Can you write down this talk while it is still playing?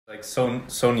Like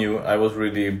so new. I was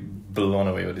really blown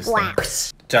away with this thing.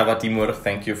 Jawa Timur,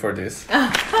 thank you for this.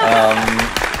 Hai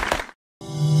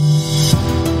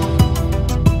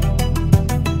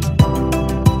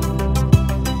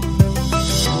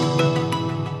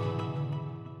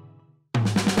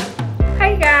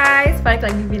guys, balik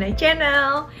lagi di Binai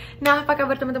Channel. Nah, apa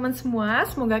kabar teman-teman semua?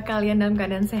 Semoga kalian dalam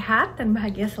keadaan sehat dan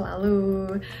bahagia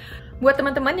selalu. Buat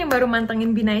teman-teman yang baru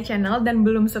mantengin Binai Channel dan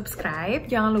belum subscribe,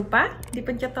 jangan lupa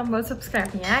dipencet tombol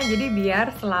subscribe-nya, jadi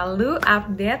biar selalu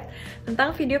update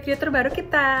tentang video-video terbaru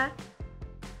kita.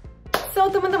 So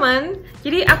teman-teman,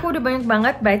 jadi aku udah banyak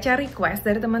banget baca request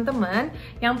dari teman-teman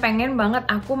yang pengen banget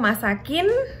aku masakin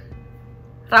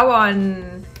rawon.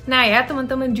 Nah ya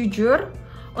teman-teman, jujur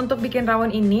untuk bikin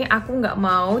rawon ini aku nggak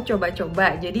mau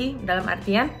coba-coba. Jadi dalam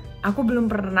artian aku belum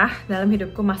pernah dalam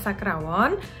hidupku masak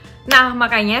rawon. Nah,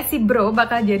 makanya si bro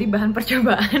bakal jadi bahan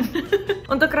percobaan.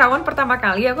 Untuk rawon pertama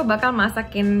kali aku bakal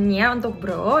masakinnya untuk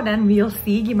bro dan we'll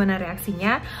see gimana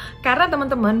reaksinya. Karena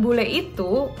teman-teman bule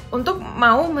itu untuk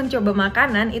mau mencoba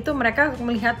makanan itu mereka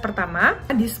melihat pertama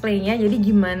displaynya, jadi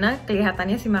gimana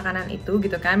kelihatannya si makanan itu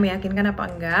gitu kan, meyakinkan apa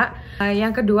enggak.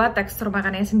 Yang kedua tekstur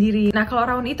makanannya sendiri. Nah, kalau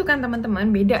rawon itu kan teman-teman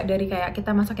beda dari kayak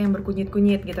kita masak yang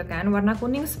berkunyit-kunyit gitu kan. Warna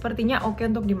kuning sepertinya oke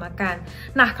untuk dimakan.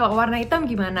 Nah, kalau warna hitam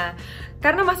gimana?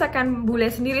 Karena masakan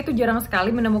bule sendiri itu jarang sekali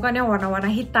menemukan yang warna-warna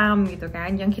hitam gitu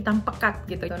kan, yang hitam pekat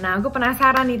gitu. Nah, aku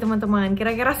penasaran nih teman-teman,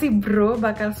 kira-kira si bro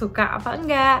bakal suka apa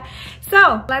enggak?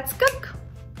 So, let's cook!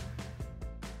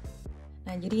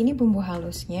 Nah, jadi ini bumbu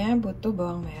halusnya butuh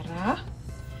bawang merah,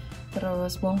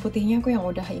 terus bawang putihnya aku yang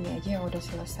udah ini aja, yang udah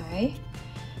selesai.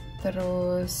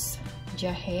 Terus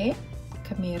jahe,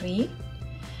 kemiri.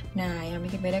 Nah, yang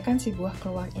bikin beda kan si buah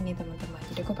keluak ini teman-teman.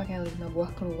 Jadi aku pakai 5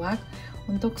 buah keluak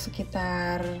untuk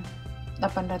sekitar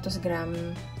 800 gram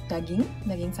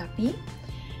daging sapi.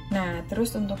 Nah,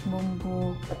 terus untuk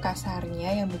bumbu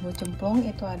kasarnya yang bumbu cemplung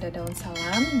itu ada daun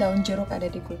salam, daun jeruk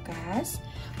ada di kulkas,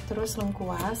 terus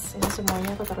lengkuas, ini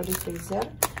semuanya aku taruh di freezer,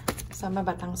 sama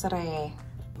batang serai.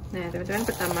 Nah, teman-teman,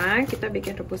 pertama kita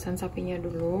bikin rebusan sapinya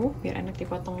dulu biar enak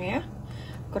dipotong ya.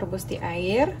 Aku rebus di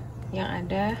air yang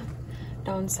ada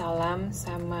daun salam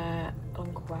sama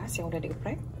lengkuas yang udah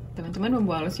digeprek. Teman-teman,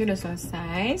 bumbu halusnya udah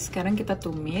selesai. Sekarang kita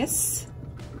tumis.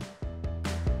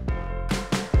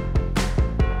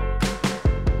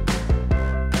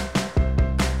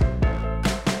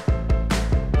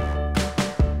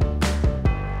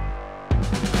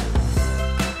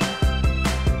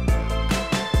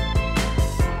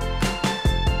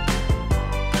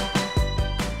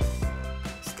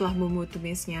 Setelah bumbu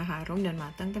tumisnya harum dan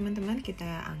matang teman-teman, kita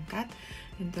angkat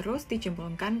dan terus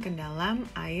dicemplungkan ke dalam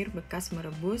air bekas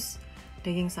merebus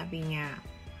daging sapinya.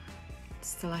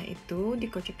 Setelah itu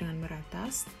dikocok dengan merata,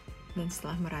 dan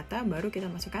setelah merata baru kita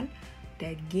masukkan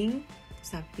daging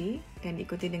sapi dan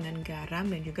diikuti dengan garam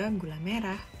dan juga gula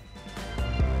merah.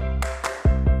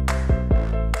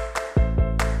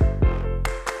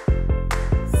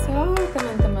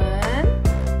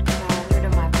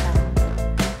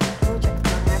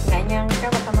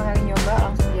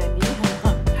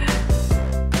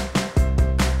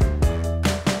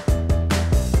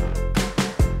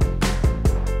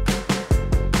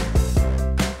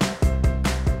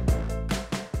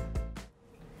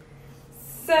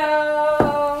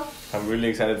 I'm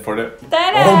really excited for the...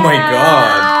 Oh my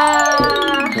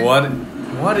god!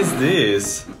 What is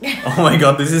this? Oh my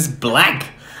god, this is black!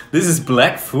 This is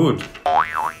black food! It's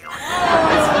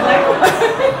black.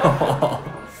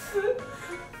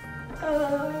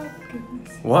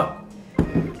 What?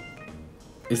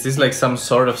 Is this like some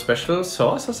sort of special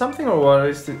sauce or something, or what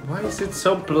is it? Why is it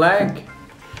so black?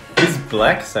 It's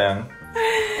black, Sam.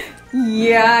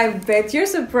 Yeah, I bet you're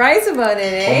surprised about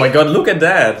it, eh? Oh my god, look at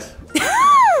that!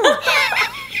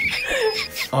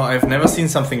 Oh, I've never seen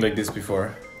something like this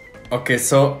before. Okay,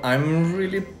 so I'm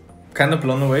really kind of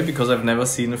blown away because I've never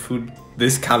seen a food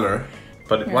this color.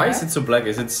 But yeah. Why is it so black?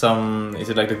 Is it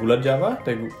like the gula java?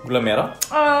 The gula merah?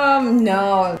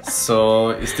 No.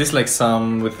 So, is this like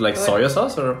some with like soya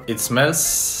sauce, or? It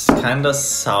smells kind of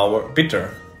sour,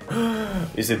 bitter.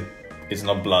 It's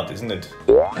not blood, isn't it?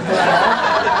 Blood?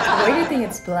 Why do you think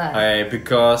it's blood?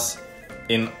 Because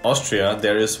in Austria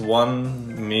there is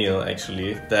one meal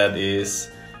actually that is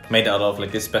made out of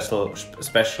like this special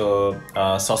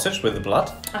sausage with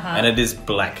blood, and it is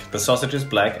black. The sausage is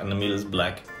black and the meal is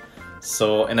black.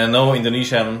 So, and I know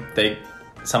Indonesian, they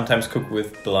sometimes cook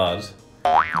with blood.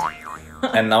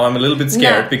 And now I'm a little bit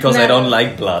scared because I don't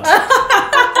like blood.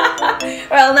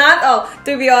 Well, not all,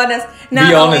 to be honest.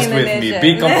 Be honest with me.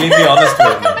 Be completely honest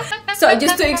with me. So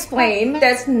just to explain,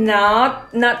 that's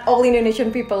not all Indonesian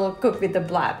people cook with the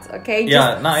blood, okay? Just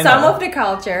Yeah, no, I some know. of the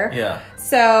culture. Yeah.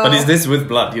 So. But is this with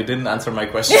blood? You didn't answer my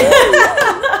question.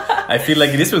 I feel like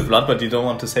it is with blood, but you don't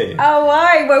want to say. Oh,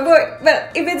 why?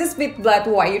 But if it is with blood,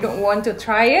 why you don't want to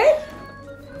try it?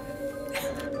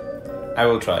 I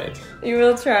will try it. You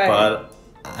will try. But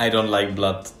I don't like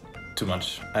blood too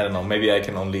much. I don't know. Maybe I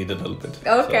can only eat a little bit.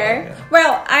 Okay. So, yeah.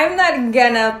 Well, I'm not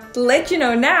gonna let you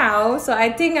know now, so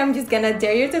I think I'm just gonna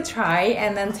dare you to try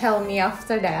and then tell me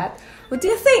after that. What do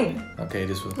you think? Okay,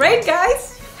 this will. Right,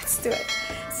 guys? Let's do it.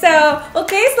 So,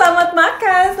 okay, selamat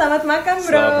makan. Selamat makan,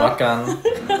 bro. Selamat makan.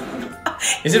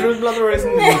 Is it with blood or isn't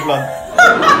it with blood?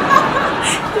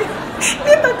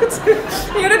 Dia takut.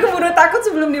 Ya udah keburu takut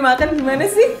sebelum dimakan gimana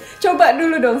sih? Coba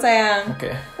dulu dong, sayang.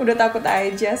 Okay. Udah takut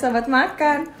aja. Selamat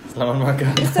makan. Selamat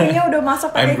makan. Istrinya udah masak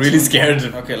pakai I'm really cheese. scared.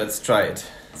 Okay, let's try it.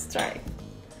 Let's try.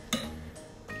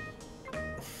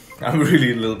 I'm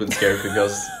really a little bit scared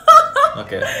because.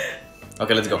 Okay.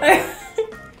 Okay, let's go.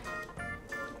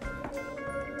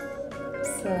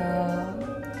 So.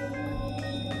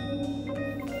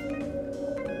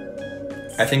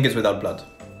 I think it's without blood.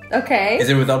 Okay. Is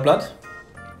it without blood?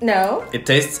 No. It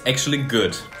tastes actually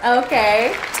good.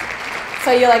 Okay.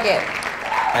 So you like it?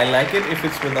 I like it if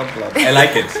it's without blood. I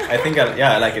like it. I think I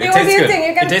like it. It What do tastes you good. think?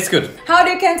 You can- It tastes good. How do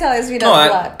you can tell it's No,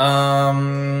 without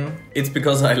blood? it's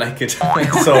because I like it.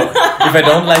 So if I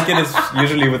don't like it, it's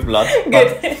usually with blood.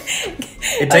 But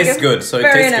it tastes Okay, good. So it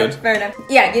fair tastes enough, good. Fair enough.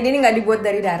 Ya, jadi ini nggak dibuat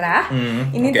dari darah.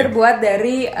 Ini okay. terbuat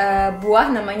dari buah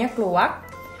namanya kluwak.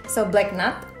 So black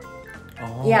nut.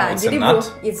 Oh, Ya, it's jadi a nut.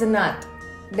 it's a nut.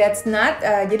 That's nut.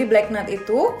 Jadi black nut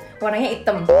itu warnanya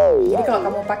hitam. Jadi kalau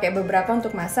kamu pakai beberapa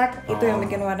untuk masak, itu yang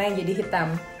bikin warnanya jadi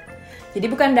hitam. Jadi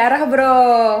bukan darah,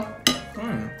 bro.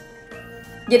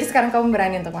 Jadi sekarang kamu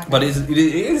berani untuk makan. But it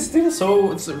is still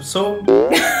so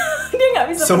Dia nggak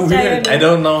bisa so percaya weird. deh. I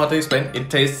don't know how to explain.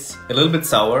 It tastes a little bit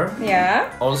sour.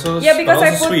 Yeah. Also, Yeah, because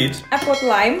but also sweet. I put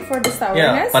lime for the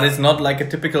Yeah, sourness. but it's not like a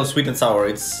typical sweet and sour.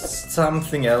 It's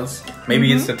something else.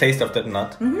 Maybe it's the taste of that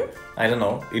nut. I don't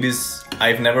know. It is.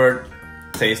 I've never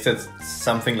tasted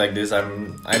something like this. I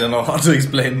don't know how to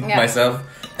explain Yeah. myself,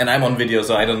 and I'm on video,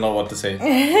 so I don't know what to say.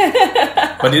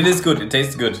 But it is good. It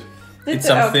tastes good. It's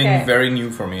something okay. very new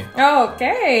for me.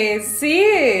 Okay,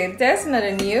 see, that's not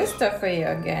a new stuff for you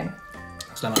again.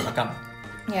 Selamat makan.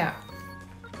 Yeah.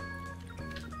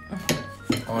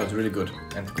 Oh, it's really good.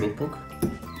 And kerupuk.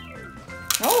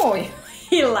 Oh,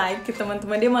 he like it,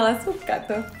 teman-teman, dia malah suka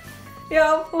tuh.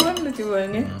 Ya ampun, lucu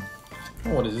banget.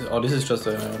 Oh, what is this? Oh, this is just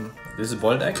this is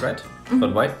boiled egg, right?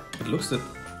 But why? It looks it.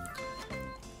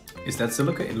 Is that still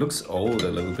okay? It looks old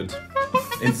a little bit.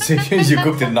 It's you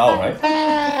cooked it now, right?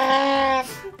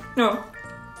 No.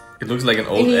 It looks like an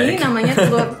old Ini egg. namanya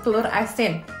telur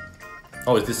asin.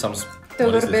 Oh, is this some?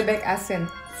 Telur what is this? bebek asin.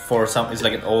 For some, it's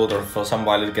like an old, or for some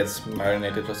while it gets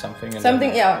marinated or something. And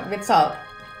Something, then, yeah, with salt.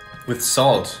 with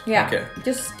salt. Yeah, Okay.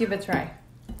 just give it a try.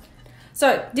 So,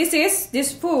 this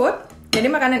food, jadi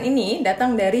makanan ini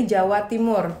datang dari Jawa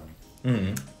Timur.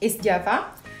 East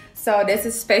Java. So, this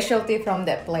is specialty from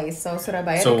that place. So,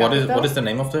 Surabaya. So the what capital. is the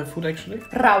name of the food actually?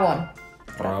 Rawon.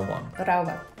 Rawon.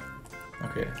 Rawon.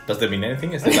 Okay. Does that mean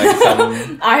anything? Is it like some?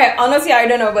 Honestly, I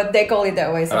don't know, but they call it that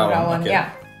way. So Rawon, Rawon. okay.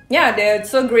 Yeah, they're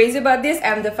so crazy about this.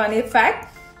 And the funny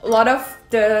fact, a lot of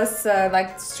this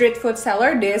like street food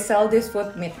seller, they sell this food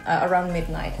around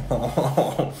midnight.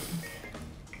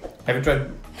 Have you tried?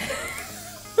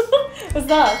 What's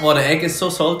that? Oh, the egg is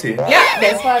so salty. Yeah,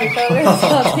 that's why we call it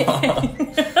salty.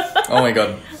 Oh my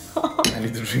god. I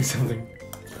need to drink something.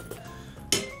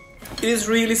 It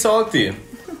is really salty.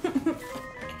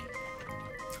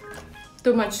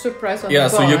 Too much surprise on Yeah,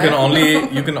 the so bone, you can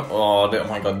eh? oh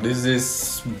my god, this is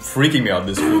freaking me out,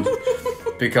 this food.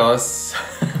 Because,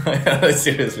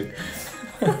 seriously.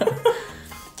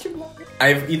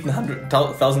 I've eaten 100,000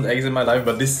 eggs in my life,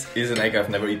 but this is an egg I've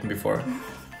never eaten before.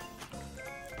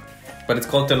 But it's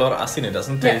called telur asin, it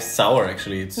doesn't taste sour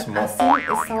actually, it's more... Asam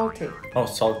is salty. Oh,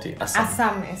 salty, asam.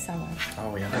 Asam is sour.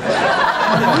 Oh yeah.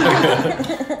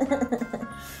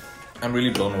 I'm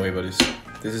really blown away by this.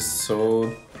 This is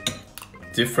so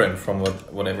different from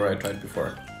whatever I tried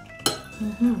before.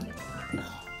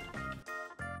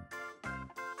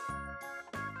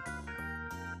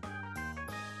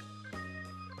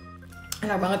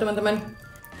 Enak banget teman-teman.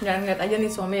 Jangan lihat aja nih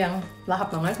suami yang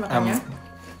lahap banget makannya.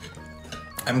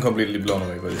 I'm completely blown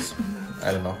away by this.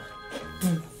 I don't know.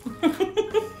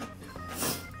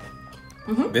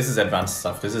 This is advanced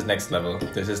stuff. This is next level.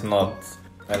 This is not,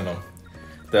 I don't know.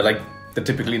 They're like the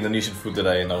typical Indonesian food that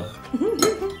I know.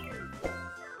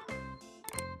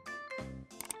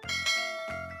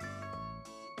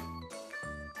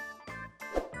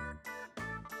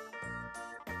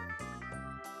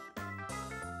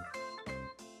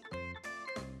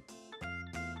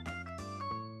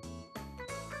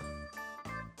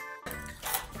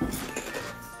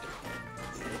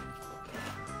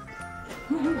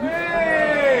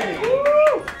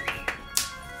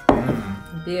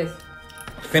 Yes.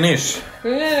 Finish.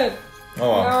 Good. Oh,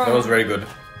 wow. That was very good.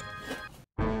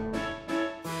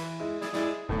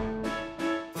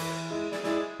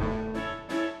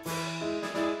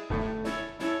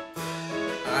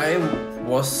 I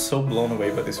was so blown away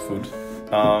by this food.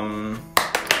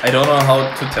 I don't know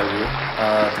how to tell you,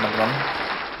 teman-teman.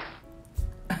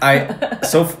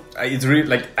 It's really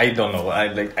like I don't know.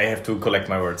 I have to collect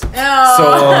my words. Oh.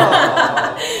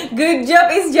 So good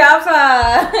job, is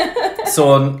Java.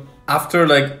 so after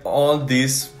like all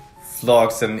these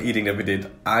vlogs and eating that we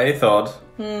did, I thought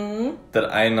that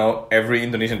I know every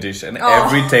Indonesian dish and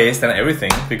every taste and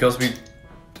everything because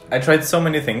I tried so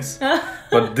many things,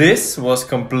 but this was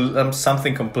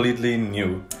something completely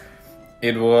new.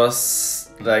 It was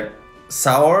like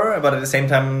sour, but at the same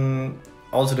time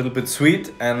also a little bit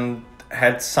sweet and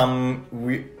had some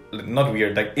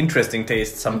interesting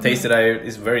taste. Some taste that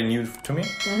is very new to me.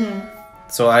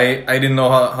 So I didn't know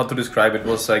how to describe it. It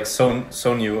was like so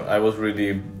new. I was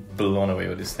really blown away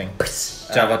with this thing.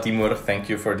 Jawa Timur, thank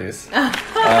you for this. And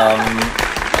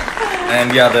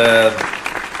yeah,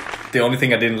 the only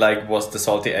thing I didn't like was the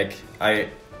salty egg.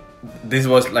 This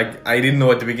was like, I didn't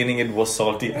know at the beginning it was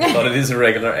salty. I thought it is a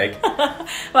regular egg.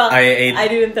 Well, I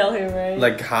didn't tell him, right?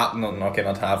 Like half, okay,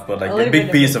 not half, but like a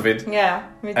big piece of it. Yeah,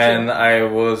 me too. And I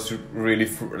was really,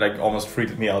 almost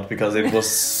freaked me out because it was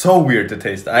so weird to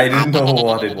taste. I didn't know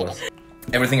what it was.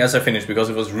 Everything else I finished because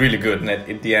it was really good. And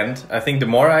at the end, I think the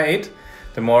more I ate,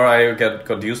 the more I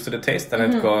got used to the taste, and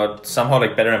it got somehow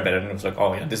like better and better. And it was like,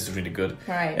 oh yeah, this is really good.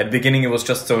 Right. At the beginning, it was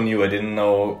just so new. I didn't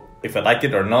know if I liked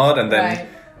it or not, and then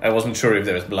I wasn't sure if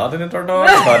there was blood in it or not.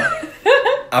 But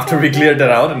after we cleared that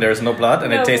out, and there's no blood,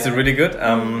 and it tasted really good.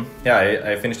 Yeah,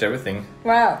 I finished everything.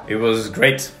 Wow. It was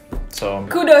great. So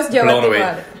kudos Jawa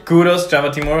Timur. Kudos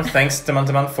Jawa Timur. Thanks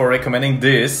teman-teman for recommending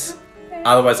this.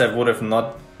 Otherwise, I would have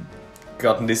not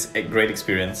gotten this great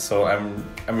experience. So I'm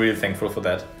really thankful for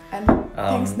that. And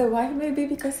thanks the wife maybe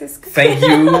because it's cooking. Thank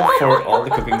you for all the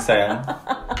cooking, sayang.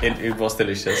 It was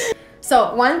delicious.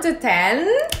 So 1 to 10,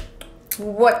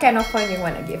 what kind of point you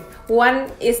want to give?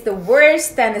 1 is the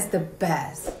worst, 10 is the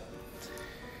best.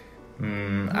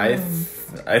 I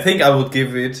think I would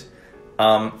give it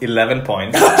 11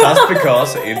 points just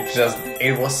because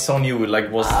it was so new.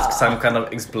 Like was some kind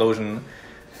of explosion.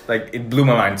 Like it blew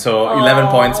my mind. So 11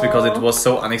 points because it was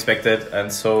so unexpected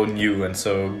and so new and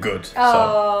so good.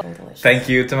 So thank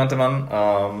you, teman-teman.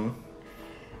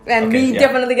 And we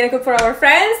definitely gonna cook for our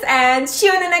friends and see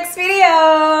you in the next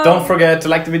video. Don't forget to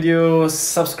like the video,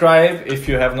 subscribe if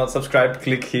you have not subscribed.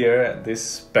 Click here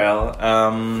this bell,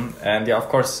 and yeah, of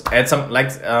course, add some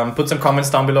put some comments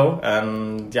down below,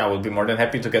 and yeah, we'll be more than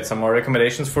happy to get some more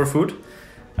recommendations for food.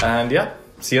 And yeah,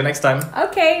 see you next time.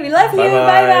 Okay, we love you.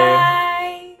 Bye bye.